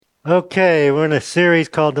Okay, we're in a series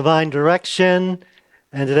called Divine Direction,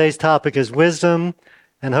 and today's topic is wisdom.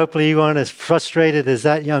 And hopefully you aren't as frustrated as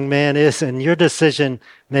that young man is in your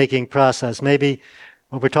decision-making process. Maybe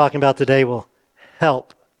what we're talking about today will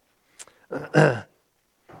help.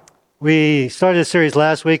 We started a series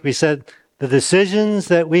last week. We said the decisions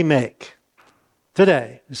that we make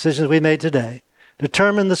today, decisions we made today,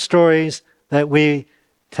 determine the stories that we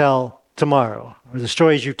tell tomorrow, or the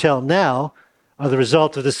stories you tell now are the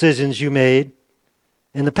result of decisions you made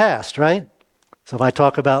in the past, right? So if I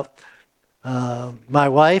talk about my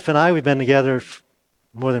wife and I, we've been together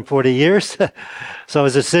more than 40 years. So it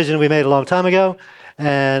was a decision we made a long time ago,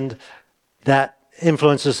 and that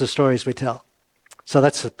influences the stories we tell. So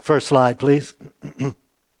that's the first slide, please.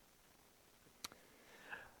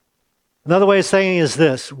 Another way of saying is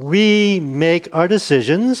this: we make our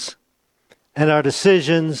decisions, and our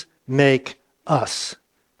decisions make us.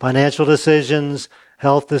 Financial decisions,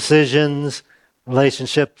 health decisions,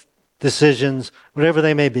 relationship decisions, whatever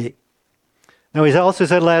they may be. Now, we also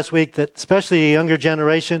said last week that especially the younger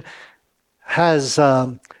generation has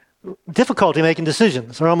difficulty making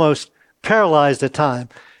decisions. They're almost paralyzed at times.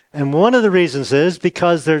 And one of the reasons is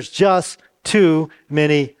because there's just too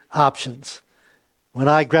many options. When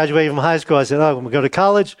I graduated from high school, I said, I'm going to go to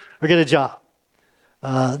college or get a job.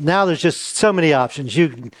 Now there's just so many options.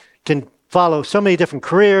 You can follow so many different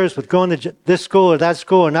careers with going to this school or that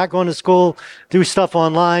school or not going to school, do stuff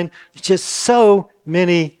online. There's just so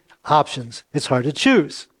many options. It's hard to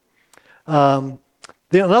choose.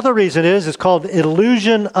 Another reason is it's called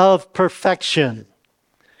illusion of perfection.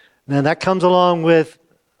 And that comes along with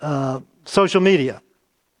social media.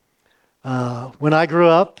 When I grew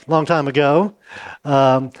up a long time ago,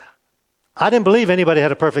 I didn't believe anybody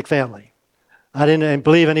had a perfect family. I didn't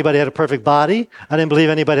believe anybody had a perfect body. I didn't believe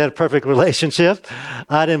anybody had a perfect relationship.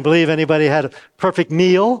 I didn't believe anybody had a perfect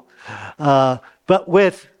meal. But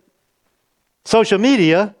with social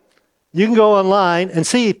media, you can go online and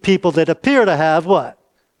see people that appear to have what?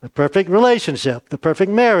 The perfect relationship, the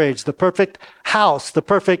perfect marriage, the perfect house, the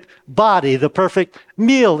perfect body, the perfect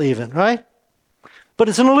meal even, right? But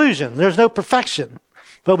it's an illusion. There's no perfection.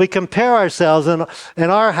 But we compare ourselves in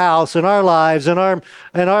our house, in our lives, in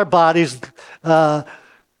our bodies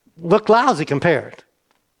look lousy compared.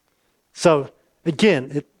 So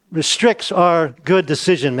again, it restricts our good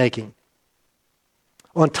decision making.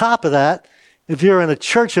 On top of that, if you're in a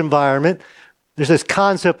church environment, there's this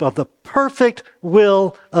concept of the perfect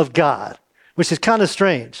will of God, which is kind of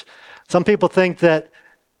strange. Some people think that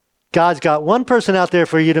God's got one person out there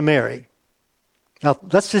for you to marry. Now,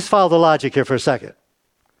 let's just follow the logic here for a second.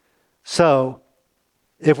 So,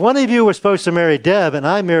 if one of you were supposed to marry Deb and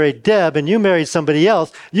I married Deb and you married somebody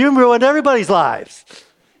else, you ruined everybody's lives,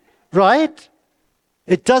 right?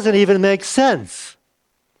 It doesn't even make sense.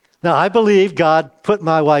 Now, I believe God put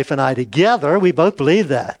my wife and I together. We both believe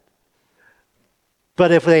that.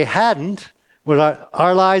 But if they hadn't, would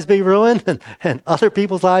our lives be ruined and other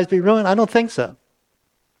people's lives be ruined? I don't think so.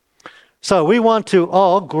 So we want to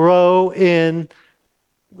all grow in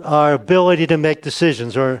our ability to make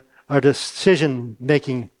decisions, or our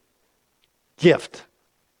decision-making gift.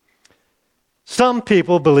 Some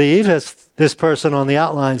people believe, as this person on the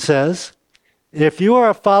outline says, if you are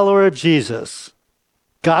a follower of Jesus,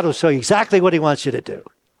 God will show you exactly what he wants you to do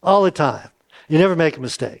all the time. You never make a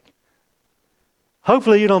mistake.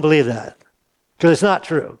 Hopefully you don't believe that, because it's not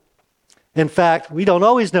true. In fact, we don't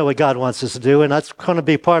always know what God wants us to do, and that's going to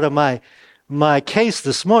be part of my case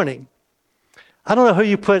this morning. I don't know who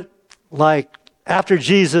you put after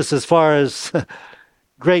Jesus as far as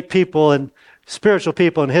great people and spiritual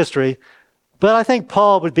people in history, but I think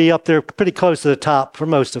Paul would be up there pretty close to the top for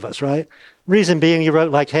most of us, right? Reason being, he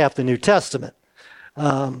wrote like half the New Testament.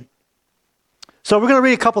 So we're going to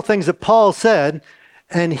read a couple things that Paul said,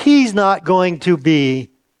 and he's not going to be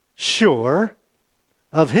sure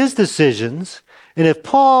of his decisions. And if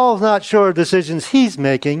Paul's not sure of decisions he's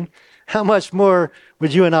making, how much more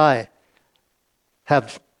would you and I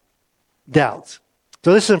have doubts?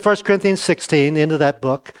 So this is in 1 Corinthians 16, the end of that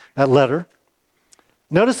book, that letter.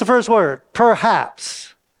 Notice the first word,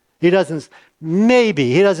 perhaps. He doesn't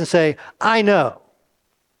say, I know.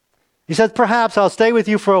 He says, perhaps I'll stay with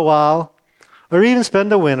you for a while, or even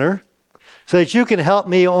spend the winter, so that you can help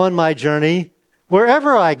me on my journey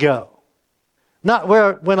wherever I go. Not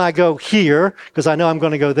when I go here, because I know I'm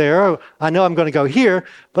going to go there, or I know I'm going to go here,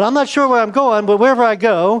 but I'm not sure where I'm going, but wherever I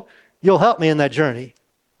go, you'll help me in that journey.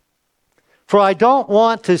 For I don't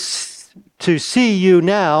want to see you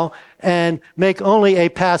now and make only a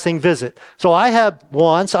passing visit. So I have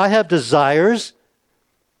wants, I have desires.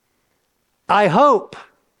 I hope,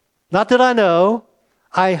 not that I know,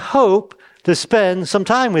 I hope to spend some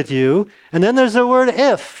time with you. And then there's the word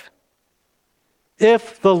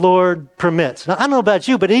if the Lord permits. Now, I don't know about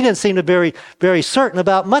you, but he didn't seem to be very, very certain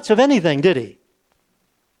about much of anything, did he?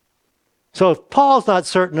 So if Paul's not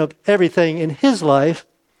certain of everything in his life,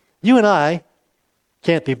 you and I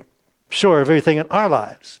can't be sure of everything in our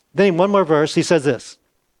lives. Then one more verse, he says this.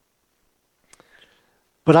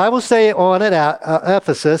 But I will stay on at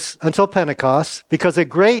Ephesus until Pentecost, because a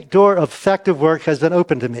great door of effective work has been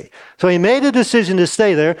opened to me. So he made a decision to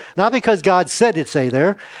stay there, not because God said to stay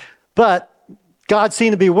there, but God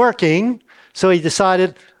seemed to be working, so he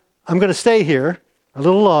decided, I'm going to stay here a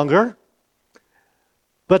little longer.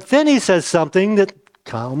 But then he says something that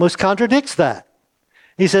almost contradicts that.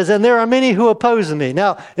 He says, and there are many who oppose me.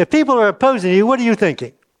 Now, if people are opposing you, what are you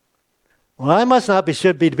thinking? Well, I must not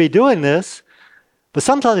should be doing this. But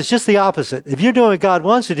sometimes it's just the opposite. If you're doing what God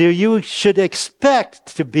wants you to do, you should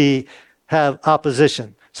expect to have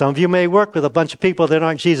opposition. Some of you may work with a bunch of people that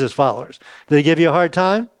aren't Jesus followers. Do they give you a hard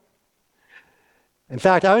time? In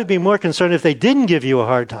fact, I would be more concerned if they didn't give you a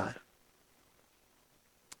hard time.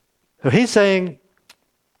 So he's saying,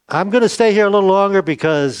 I'm going to stay here a little longer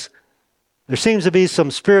because there seems to be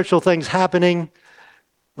some spiritual things happening.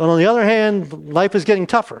 But on the other hand, life is getting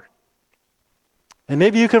tougher. And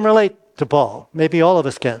maybe you can relate to Paul. Maybe all of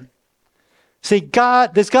us can. See,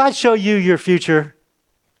 does God show you your future?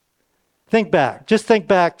 Think back. Just think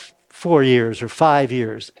back 4 years or 5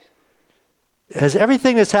 years. Has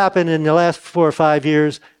everything that's happened in the last 4 or 5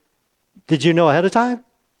 years, did you know ahead of time?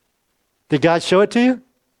 Did God show it to you?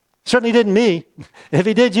 Certainly didn't me. If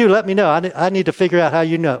he did you, let me know. I need to figure out how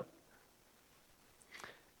you know.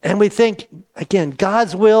 And we think, again,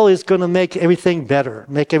 God's will is going to make everything better,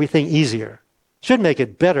 make everything easier. Should make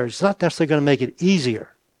it better. It's not necessarily going to make it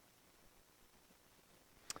easier.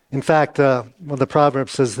 In fact, one of the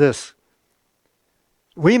Proverbs says this.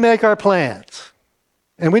 We make our plans.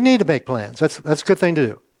 And we need to make plans. That's a good thing to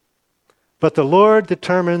do. But the Lord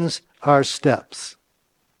determines our steps.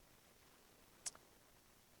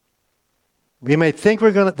 We may think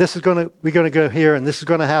we're going to go here and this is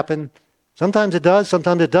going to happen. Sometimes it does,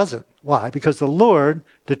 sometimes it doesn't. Why? Because the Lord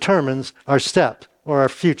determines our step or our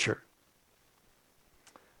future.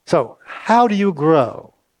 So, how do you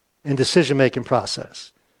grow in decision-making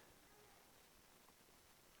process?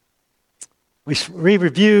 We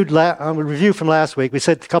reviewed a review from last week. We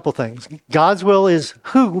said a couple things. God's will is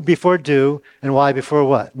who before do and why before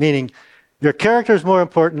what. Meaning, your character is more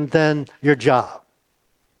important than your job.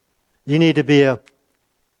 You need to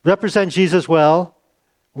represent Jesus well,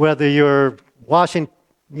 whether you're washing,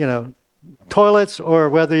 toilets or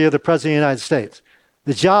whether you're the President of the United States.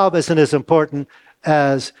 The job isn't as important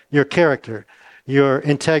as your character, your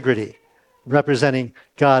integrity, representing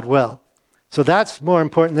God well. So that's more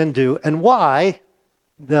important than do. And why,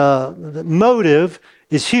 the motive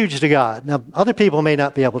is huge to God. Now, other people may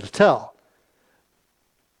not be able to tell,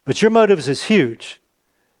 but your motives is huge,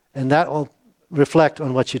 and that will reflect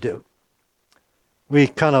on what you do. We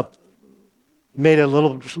kind of made a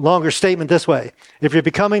little longer statement this way. If you're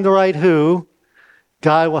becoming the right who,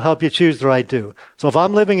 God will help you choose the right do. So if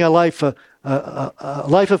I'm living a life of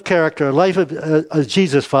character, a life of a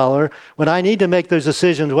Jesus follower, when I need to make those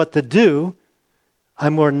decisions what to do, I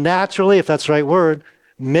more naturally, if that's the right word,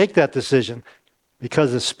 make that decision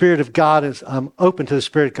because the Spirit of God I'm open to the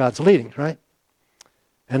Spirit of God's leading, right?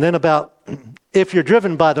 And then about if you're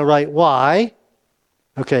driven by the right why,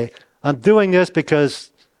 okay, I'm doing this because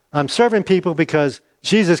I'm serving people because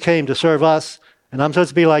Jesus came to serve us and I'm supposed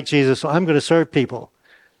to be like Jesus, so I'm going to serve people.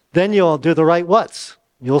 Then you'll do the right what's.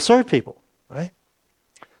 You'll serve people, right?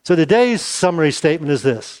 So today's summary statement is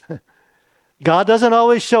this. God doesn't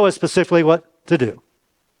always show us specifically what to do.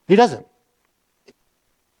 He doesn't.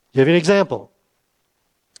 Give you an example.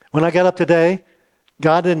 When I got up today,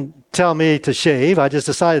 God didn't tell me to shave. I just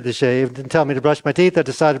decided to shave. Didn't tell me to brush my teeth. I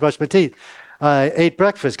decided to brush my teeth. I ate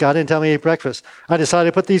breakfast. God didn't tell me to eat breakfast. I decided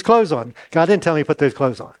to put these clothes on. God didn't tell me to put those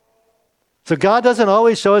clothes on. So God doesn't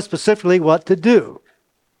always show us specifically what to do.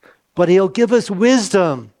 But he'll give us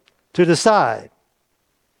wisdom to decide.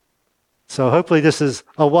 So hopefully this is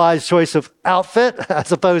a wise choice of outfit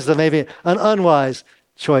as opposed to maybe an unwise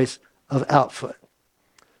choice of outfit.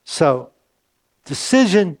 So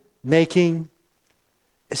decision making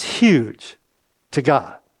is huge to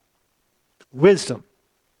God. Wisdom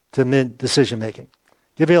to decision making.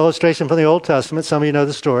 Give you an illustration from the Old Testament. Some of you know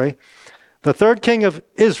the story. The third king of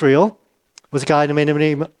Israel was a guy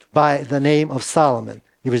by the name of Solomon.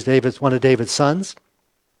 He was one of David's sons.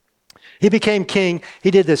 He became king.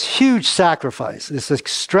 He did this huge sacrifice, this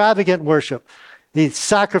extravagant worship. He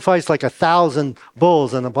sacrificed like 1,000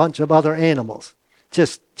 bulls and a bunch of other animals.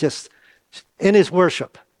 just in his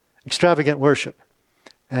worship, extravagant worship.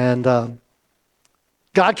 And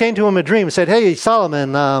God came to him in a dream and said, hey,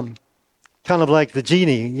 Solomon, kind of like the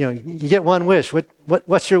genie, you get one wish.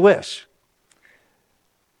 What's your wish?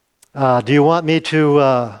 Do you want me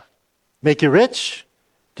to make you rich?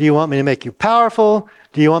 Do you want me to make you powerful?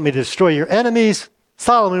 Do you want me to destroy your enemies?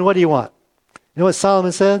 Solomon, what do you want? You know what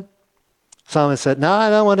Solomon said? Solomon said, no, I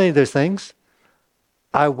don't want any of those things.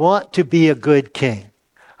 I want to be a good king.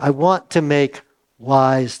 I want to make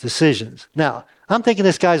wise decisions. Now, I'm thinking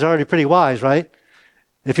this guy's already pretty wise, right?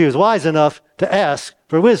 If he was wise enough to ask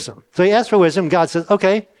for wisdom. So he asked for wisdom. God says,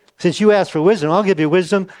 okay, since you asked for wisdom, I'll give you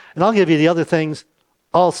wisdom, and I'll give you the other things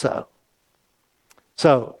also.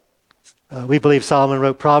 So we believe Solomon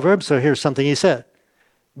wrote Proverbs, so here's something he said.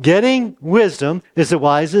 Getting wisdom is the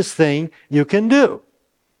wisest thing you can do.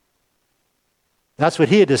 That's what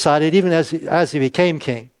he had decided even as he became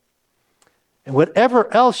king. And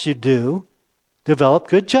whatever else you do, develop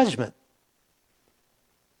good judgment.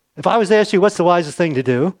 If I was to ask you what's the wisest thing to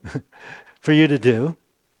do, for you to do,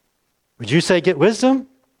 would you say get wisdom?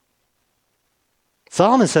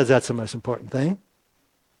 Solomon says that's the most important thing.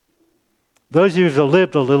 Those of you who have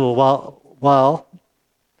lived a little while,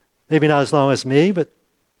 maybe not as long as me, but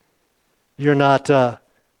you're not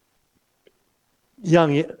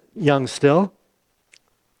young still.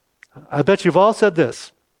 I bet you've all said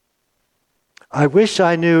this. I wish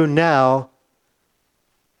I knew now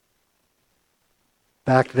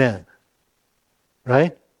back then.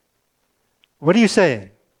 Right? What are you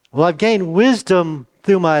saying? Well, I've gained wisdom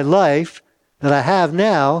through my life that I have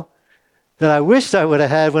now that I wished I would have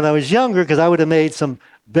had when I was younger because I would have made some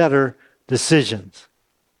better decisions.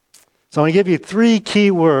 So I want to give you 3 key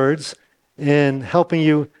words in helping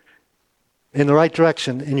you in the right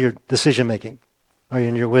direction in your decision making or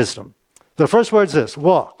in your wisdom. The first word is this,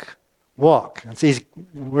 walk. Walk. It's an easy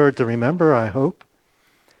word to remember, I hope.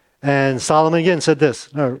 And Solomon again said this.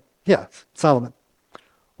 Solomon.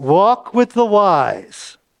 Walk with the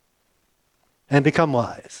wise and become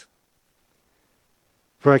wise.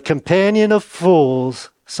 For a companion of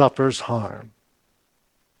fools suffers harm.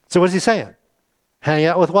 So what's he saying? Hang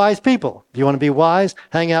out with wise people. If you want to be wise,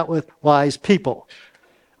 hang out with wise people.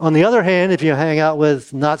 On the other hand, if you hang out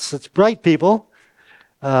with not such bright people,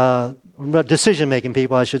 decision-making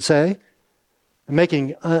people, I should say,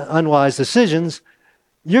 making unwise decisions,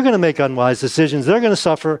 you're going to make unwise decisions. They're going to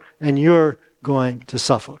suffer, and you're going to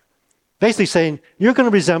suffer. Basically saying, you're going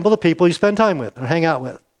to resemble the people you spend time with or hang out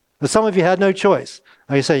with. But some of you had no choice.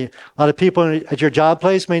 Like I say, a lot of people at your job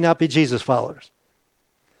place may not be Jesus followers.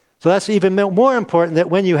 So that's even more important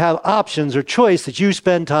that when you have options or choice that you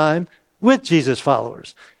spend time with Jesus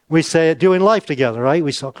followers. We say it doing life together, right?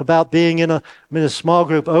 We talk about being in a small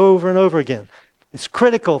group over and over again. It's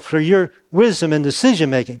critical for your wisdom and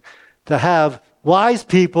decision making to have wise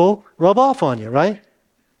people rub off on you, right?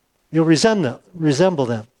 You'll resemble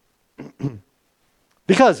them.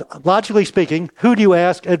 Because, logically speaking, who do you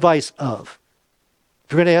ask advice of?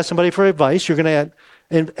 If you're going to ask somebody for advice, you're going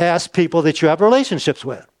to ask people that you have relationships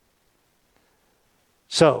with.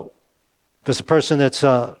 So, if it's a person that's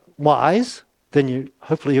wise, then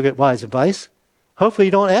hopefully you'll get wise advice. Hopefully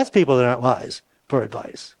you don't ask people that aren't wise for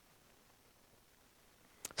advice.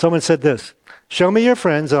 Someone said this, show me your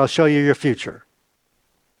friends and I'll show you your future.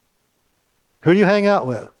 Who do you hang out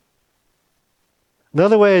with?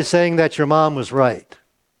 Another way of saying that your mom was right.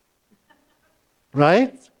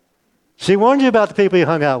 Right? She warned you about the people you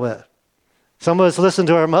hung out with. Some of us listened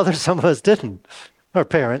to our mothers, some of us didn't. Our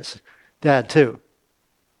parents, dad too.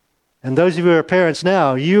 And those of you who are parents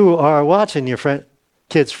now, you are watching your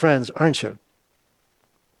kids' friends, aren't you? You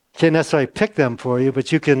can't necessarily pick them for you,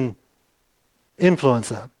 but you can influence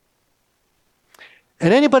them.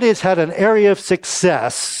 And anybody that's had an area of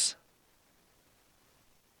success,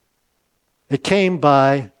 it came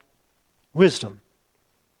by wisdom.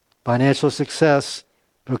 Financial success,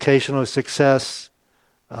 vocational success,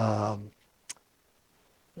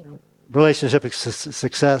 relationship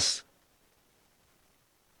success.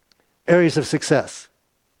 Areas of success.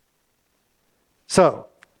 So,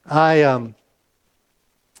 I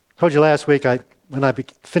told you last week, when I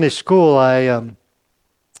finished school, I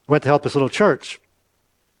went to help this little church.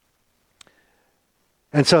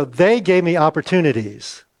 And so they gave me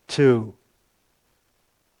opportunities to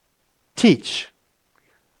teach.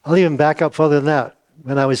 I'll even back up further than that.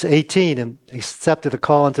 When I was 18 and accepted a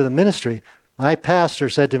call into the ministry, my pastor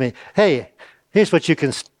said to me, hey, here's what you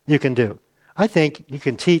can do. I think you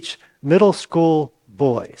can teach middle school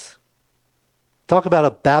boys. Talk about a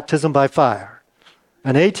baptism by fire.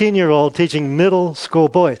 An 18-year-old teaching middle school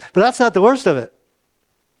boys. But that's not the worst of it.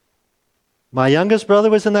 My youngest brother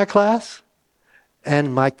was in that class,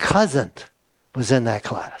 and my cousin was in that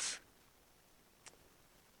class.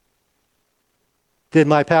 Did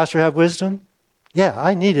my pastor have wisdom? Yeah,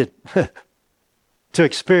 I needed to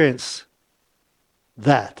experience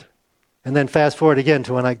that. And then fast forward again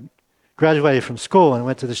to when I graduated from school and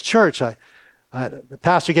went to this church. The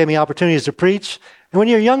pastor gave me opportunities to preach. And when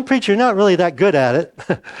you're a young preacher, you're not really that good at it,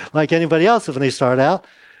 like anybody else when they start out.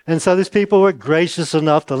 And so these people were gracious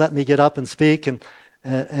enough to let me get up and speak and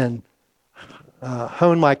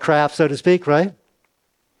hone my craft, so to speak, right?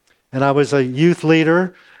 And I was a youth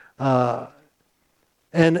leader.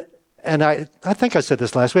 And I think I said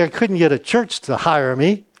this last week, I couldn't get a church to hire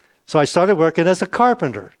me. So I started working as a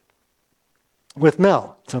carpenter with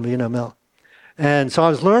Mel. Some of you know Mel. And so I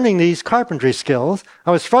was learning these carpentry skills.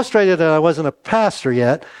 I was frustrated that I wasn't a pastor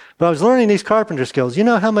yet, but I was learning these carpentry skills. You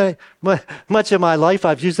know how much of my life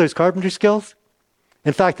I've used those carpentry skills?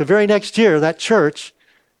 In fact, the very next year, that church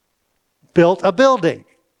built a building,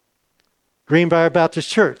 Greenbrier Baptist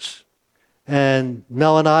Church. And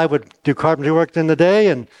Mel and I would do carpentry work in the day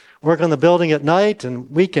and work on the building at night and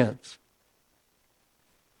weekends.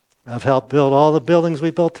 I've helped build all the buildings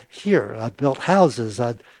we built here. I've built houses.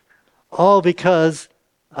 All because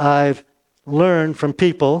I've learned from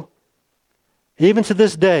people. Even to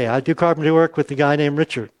this day, I do carpentry work with a guy named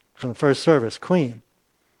Richard from the first service, Queen.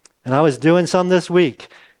 And I was doing some this week.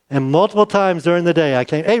 And multiple times during the day I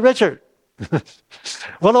came, hey, Richard,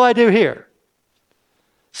 what do I do here?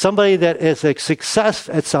 Somebody that is a success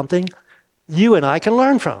at something you and I can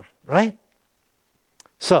learn from, right?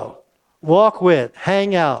 So, walk with,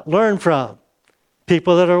 hang out, learn from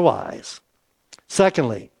people that are wise.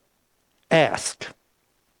 Secondly, ask.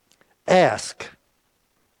 Ask.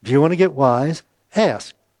 If you want to get wise,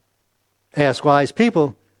 ask. Ask wise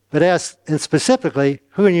people, but ask, and specifically,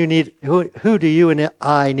 who do you and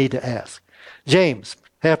I need to ask? James,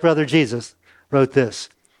 half-brother Jesus, wrote this.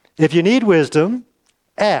 If you need wisdom,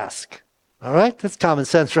 ask. All right? That's common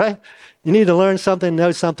sense, right? You need to learn something,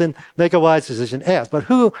 know something, make a wise decision, ask. But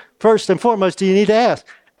who, first and foremost, do you need to ask?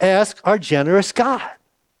 Ask our generous God.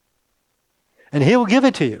 And He will give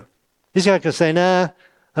it to you. He's not going to say, nah,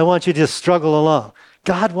 I want you to just struggle along.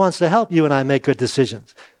 God wants to help you and I make good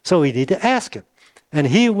decisions. So we need to ask Him. And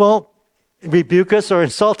He won't rebuke us or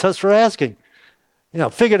insult us for asking.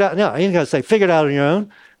 Figure it out. No, He's going to say, figure it out on your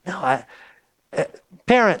own. No,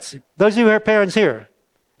 parents, those of you who are parents here,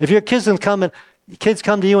 if your kids come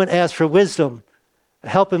to you and ask for wisdom,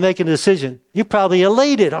 help in making a decision, you're probably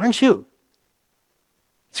elated, aren't you?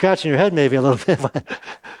 Scratching your head maybe a little bit,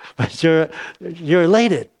 but you're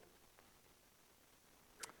elated.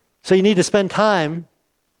 So you need to spend time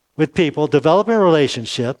with people, developing a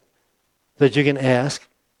relationship that you can ask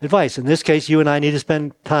advice. In this case, you and I need to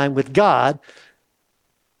spend time with God,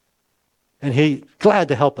 and He's glad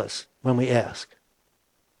to help us when we ask.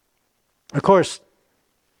 Of course,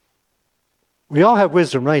 we all have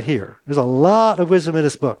wisdom right here. There's a lot of wisdom in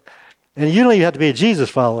this book. And you don't even have to be a Jesus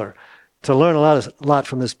follower to learn a lot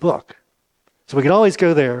from this book. So we can always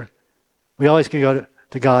go there. We always can go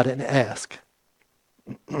to God and ask.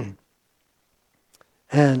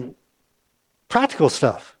 And practical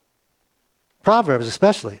stuff. Proverbs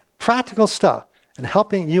especially. Practical stuff. And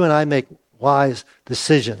helping you and I make wise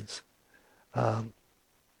decisions. And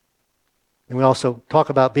we also talk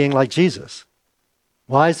about being like Jesus.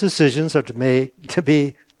 Wise decisions are to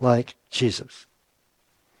be like Jesus.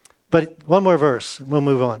 But one more verse, and we'll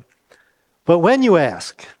move on. But when you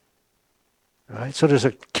ask, all right, so there's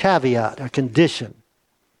a caveat, a condition.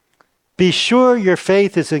 Be sure your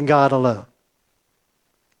faith is in God alone.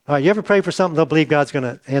 All right, you ever pray for something, don't believe God's going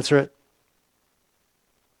to answer it?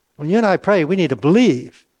 When you and I pray, we need to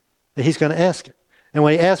believe that He's going to ask it. And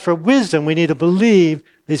when He asks for wisdom, we need to believe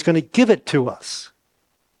that He's going to give it to us.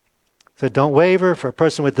 So don't waver, for a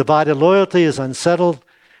person with divided loyalty is unsettled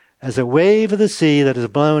as a wave of the sea that is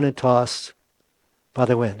blown and tossed by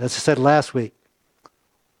the wind. As I said last week,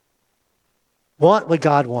 want what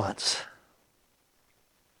God wants.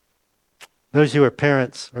 Those who are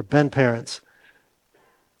parents or been parents,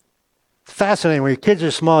 it's fascinating. When your kids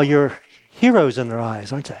are small, you're heroes in their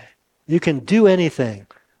eyes, aren't they? You can do anything.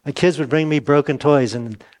 My kids would bring me broken toys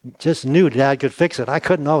and just knew Dad could fix it. I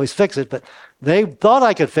couldn't always fix it, but they thought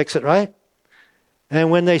I could fix it, right? And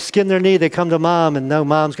when they skin their knee, they come to Mom and know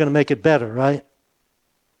Mom's going to make it better, right?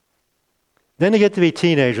 Then they get to be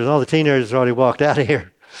teenagers. All the teenagers already walked out of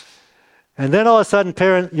here. And then all of a sudden,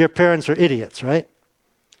 your parents are idiots, right?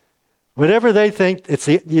 Whatever they think,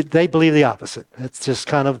 they believe the opposite. It's just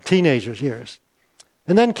kind of teenagers' years.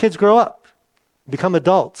 And then kids grow up, become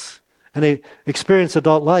adults, and they experience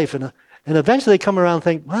adult life. And eventually they come around and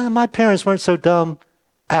think, well, my parents weren't so dumb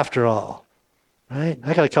after all. Right?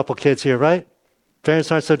 I got a couple kids here, right?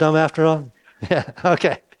 Parents aren't so dumb after all? Yeah,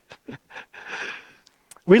 okay.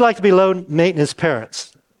 We like to be low-maintenance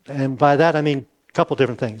parents. And by that, I mean a couple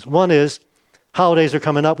different things. One is, holidays are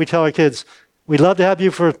coming up. We tell our kids, we'd love to have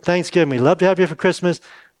you for Thanksgiving. We'd love to have you for Christmas.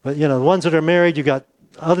 But, the ones that are married, you got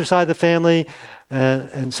the other side of the family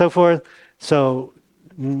and so forth. So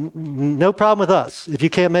no problem with us. If you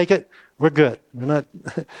can't make it, we're good. We're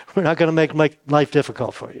not going to make life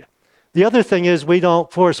difficult for you. The other thing is we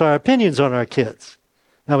don't force our opinions on our kids.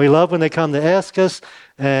 Now, we love when they come to ask us,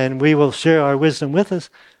 and we will share our wisdom with us,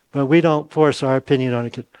 but we don't force our opinion on a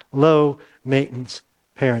kid. Low-maintenance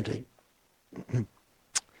parenting.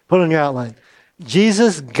 Put on your outline.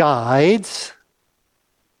 Jesus guides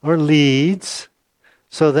or leads,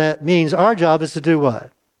 so that means our job is to do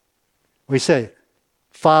what? We say,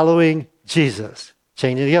 following Jesus.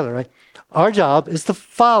 Chain it together, right? Our job is to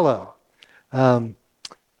follow. Thought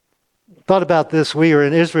about this. We were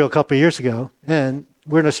in Israel a couple of years ago, and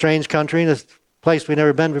we're in a strange country, in a place we've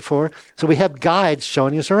never been before. So we have guides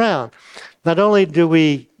showing us around. Not only do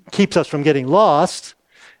we keeps us from getting lost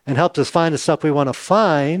and helps us find the stuff we want to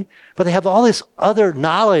find, but they have all this other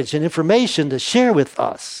knowledge and information to share with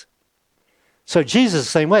us. So Jesus,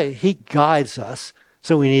 the same way, he guides us,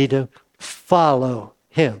 so we need to follow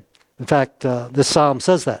him. In fact, this psalm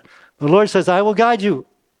says that. The Lord says, I will guide you.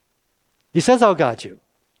 He says, I'll guide you.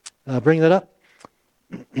 Bring that up.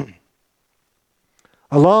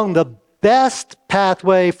 Along the best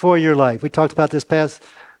pathway for your life. We talked about this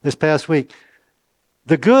past week.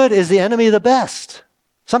 The good is the enemy of the best.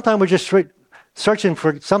 Sometimes we're just searching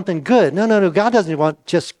for something good. No. God doesn't want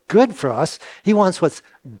just good for us. He wants what's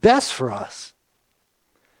best for us.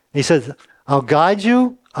 He says, I'll guide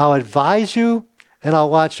you, I'll advise you, and I'll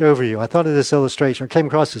watch over you. I thought of this illustration, or came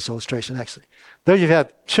across this illustration actually. Those of you who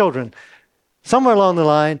have children, somewhere along the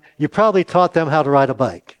line, you probably taught them how to ride a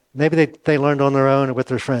bike. Maybe they learned on their own or with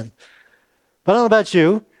their friend. But I don't know about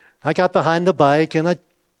you. I got behind the bike and I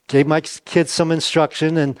gave my kids some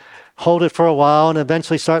instruction and hold it for a while and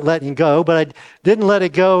eventually start letting go. But I didn't let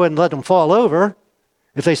it go and let them fall over.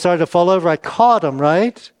 If they started to fall over, I caught them,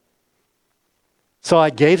 right? So I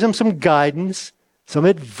gave them some guidance, some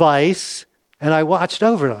advice, and I watched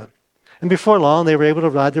over them. And before long, they were able to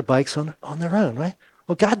ride their bikes on their own, right?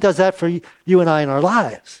 Well, God does that for you and I in our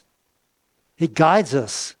lives. He guides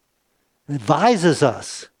us, advises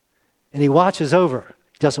us, and he watches over.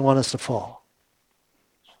 He doesn't want us to fall.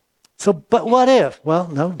 So, but what if? Well,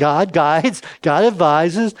 no, God guides, God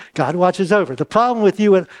advises, God watches over. The problem with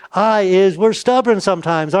you and I is we're stubborn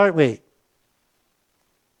sometimes, aren't we?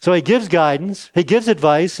 So he gives guidance, he gives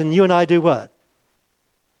advice, and you and I do what?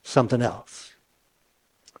 Something else.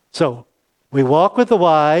 So we walk with the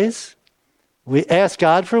wise, we ask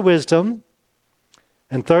God for wisdom,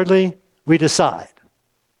 and thirdly, we decide.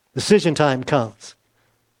 Decision time comes.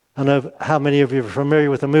 I don't know how many of you are familiar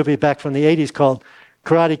with a movie back from the 80s called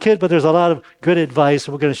Karate Kid, but there's a lot of good advice.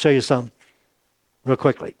 We're going to show you some real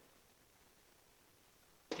quickly.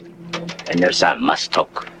 And your son must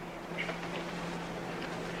talk.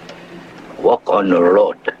 Walk on the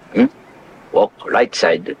road. Walk right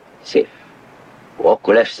side, safe. Walk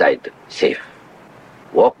left side, safe.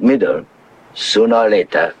 Walk middle, sooner or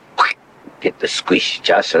later, get the squish,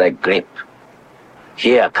 just like grape.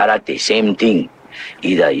 Here, karate, same thing.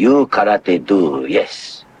 Either you karate do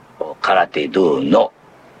yes, or karate do no.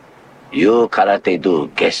 You karate do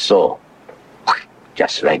guess so,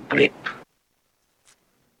 just like grape.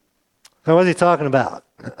 So what's he talking about?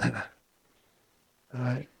 All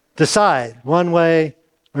right. Decide one way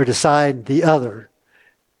or decide the other.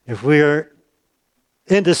 If we're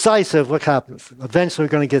indecisive, what happens? Eventually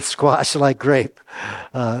we're going to get squashed like grape.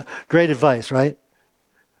 Great advice, right?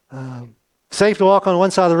 Safe to walk on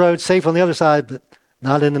one side of the road, safe on the other side, but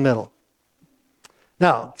not in the middle.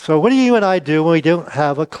 Now, so what do you and I do when we don't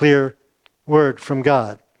have a clear word from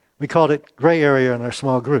God? We called it gray area in our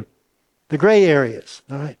small group. The gray areas,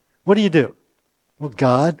 all right? What do? Well,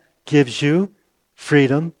 God gives you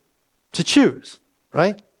freedom to choose,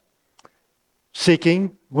 right?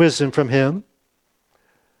 Seeking wisdom from him.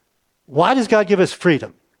 Why does God give us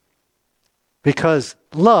freedom? Because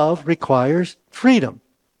love requires freedom.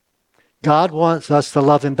 God wants us to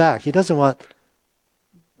love him back. He doesn't want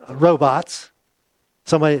robots.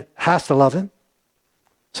 Somebody has to love him.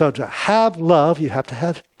 So to have love, you have to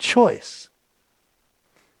have choice.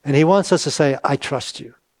 And he wants us to say, I trust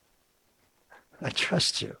you. I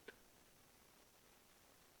trust you.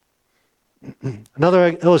 Another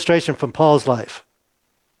illustration from Paul's life.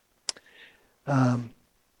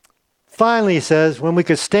 finally, he says, when we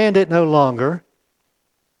could stand it no longer,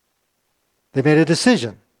 they made a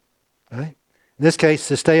decision, right? In this case,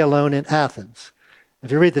 to stay alone in Athens.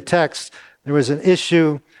 If you read the text, there was an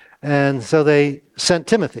issue, and so they sent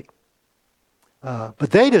Timothy.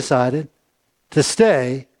 But they decided to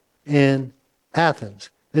stay in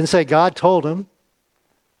Athens. They didn't say God told them,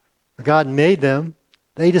 or God made them.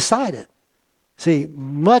 They decided. See,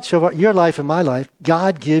 much of your life and my life,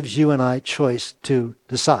 God gives you and I choice to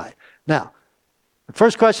decide. Now, the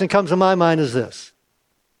first question that comes to my mind is this.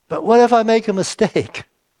 But what if I make a mistake?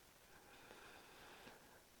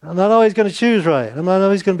 I'm not always going to choose right. I'm not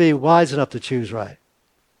always going to be wise enough to choose right.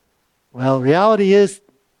 Well, reality is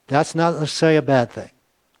that's not necessarily a bad thing.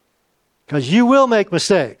 Because you will make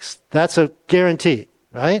mistakes. That's a guarantee,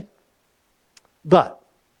 right? But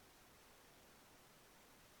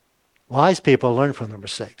wise people learn from their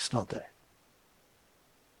mistakes, don't they?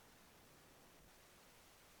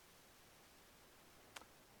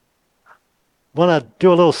 Want to do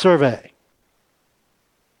a little survey.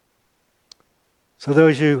 So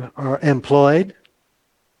those of you who are employed,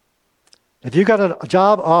 if you got a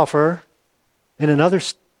job offer in another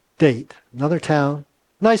state, another town,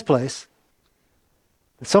 nice place,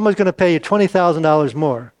 and someone's going to pay you $20,000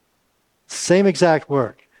 more, same exact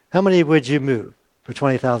work, how many would you move for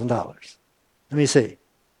 $20,000? Let me see.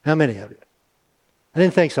 How many of you? I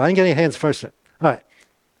didn't think so. I didn't get any hands first. All right.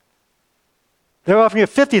 They're offering you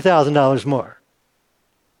 $50,000 more.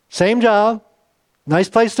 Same job, nice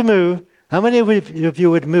place to move. How many of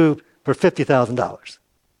you would move for $50,000?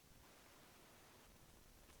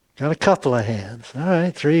 Got a couple of hands. All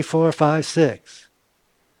right, 3, 4, 5, 6.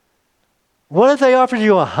 What if they offered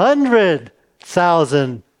you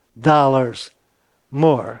 $100,000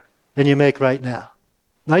 more than you make right now?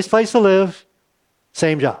 Nice place to live,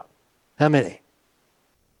 same job. How many?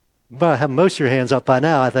 You better have most of your hands up by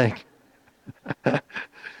now, I think.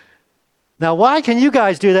 Now, why can you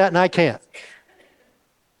guys do that and I can't?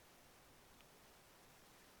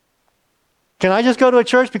 Can I just go to a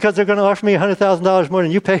church because they're going to offer me $100,000 more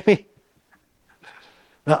than you pay me?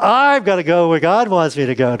 Now, I've got to go where God wants me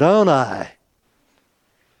to go, don't I?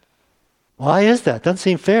 Why is that? Doesn't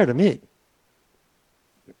seem fair to me.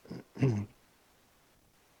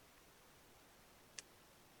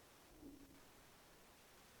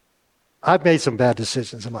 I've made some bad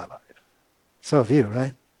decisions in my life. So have you,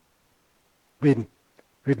 right? We've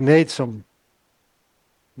made some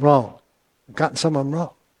wrong. We've gotten some of them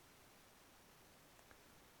wrong.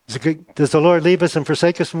 Does the Lord leave us and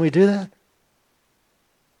forsake us when we do that?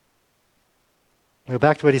 Go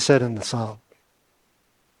back to what he said in the Psalm.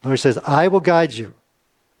 The Lord says, I will guide you,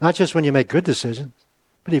 not just when you make good decisions,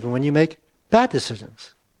 but even when you make bad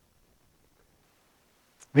decisions.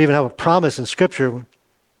 We even have a promise in Scripture.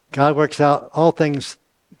 God works out all things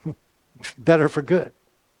better for good.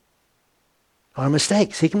 Our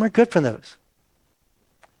mistakes, he can work good from those.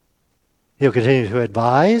 He'll continue to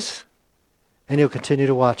advise, and he'll continue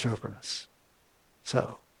to watch over us.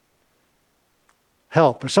 So,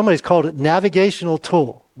 help, or somebody's called it navigational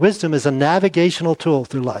tool. Wisdom is a navigational tool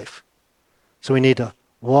through life. So we need to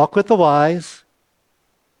walk with the wise,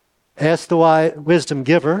 ask the wisdom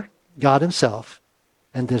giver, God himself,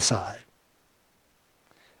 and decide.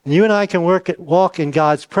 And you and I can walk in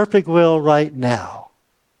God's perfect will right now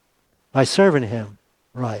by serving him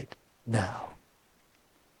right now.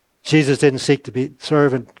 Jesus didn't seek to be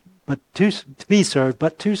served, but to be served,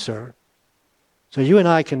 but to serve. So you and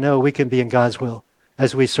I can know we can be in God's will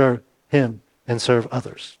as we serve him and serve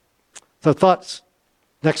others. So thoughts,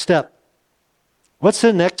 next step. What's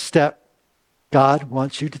the next step God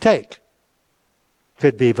wants you to take?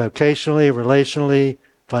 Could be vocationally, relationally,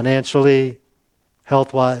 financially,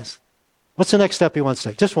 health-wise. What's the next step he wants to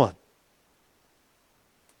take? Just one.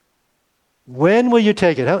 When will you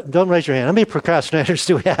take it? Don't raise your hand. How many procrastinators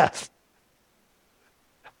do we have?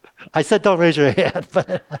 I said don't raise your hand,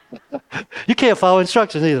 but you can't follow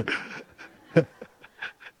instructions either.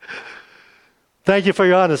 Thank you for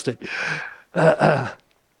your honesty.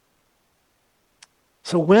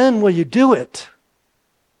 So when will you do it?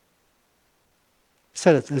 I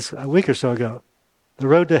said it this a week or so ago. The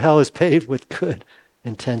road to hell is paved with good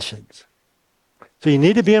intentions. So you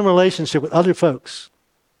need to be in relationship with other folks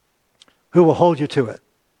who will hold you to it.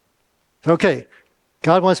 Okay,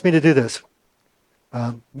 God wants me to do this.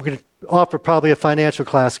 We're going to offer probably a financial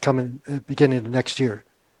class coming at the beginning of next year.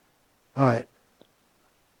 All right.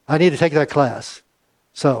 I need to take that class.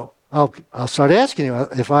 So I'll start asking you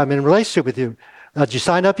if I'm in a relationship with you. Did you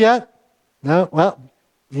sign up yet? No? Well,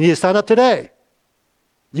 you need to sign up today.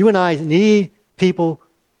 You and I need people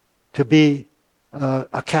to be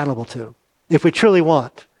accountable to if we truly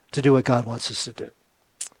want to do what God wants us to do.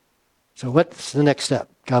 So what's the next step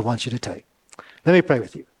God wants you to take? Let me pray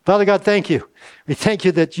with you. Father God, thank you. We thank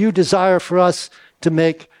you that you desire for us to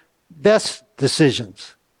make best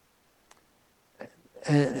decisions.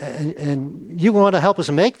 And you want to help us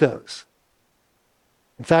make those.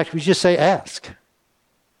 In fact, we just say ask.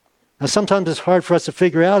 Now, sometimes it's hard for us to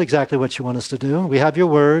figure out exactly what you want us to do. We have your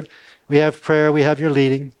word. We have prayer. We have your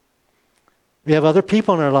leading. We have other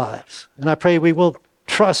people in our lives. And I pray we will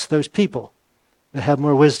trust those people that have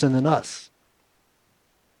more wisdom than us.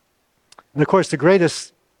 And of course, the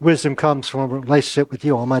greatest wisdom comes from a relationship with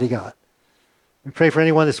you, Almighty God. We pray for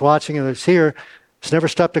anyone that's watching and that's here, that's never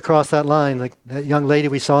stepped across that line, like that young lady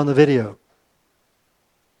we saw in the video.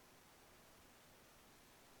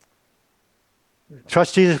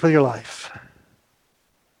 Trust Jesus with your life.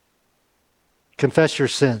 Confess your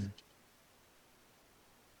sin.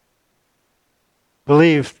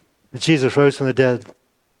 Believe that Jesus rose from the dead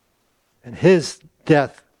and his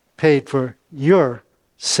death paid for your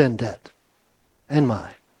sin debt and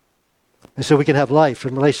mine. And so we can have life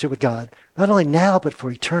in relationship with God, not only now, but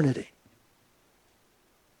for eternity.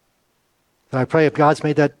 So I pray if God's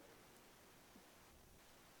made that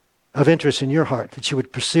of interest in your heart, that you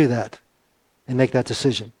would pursue that and make that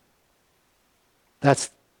decision. That's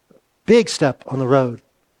a big step on the road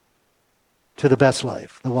to the best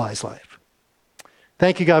life, the wise life.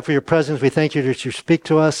 Thank you, God, for your presence. We thank you that you speak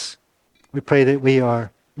to us. We pray that we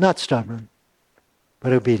are not stubborn,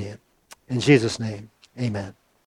 but obedient. In Jesus' name, amen.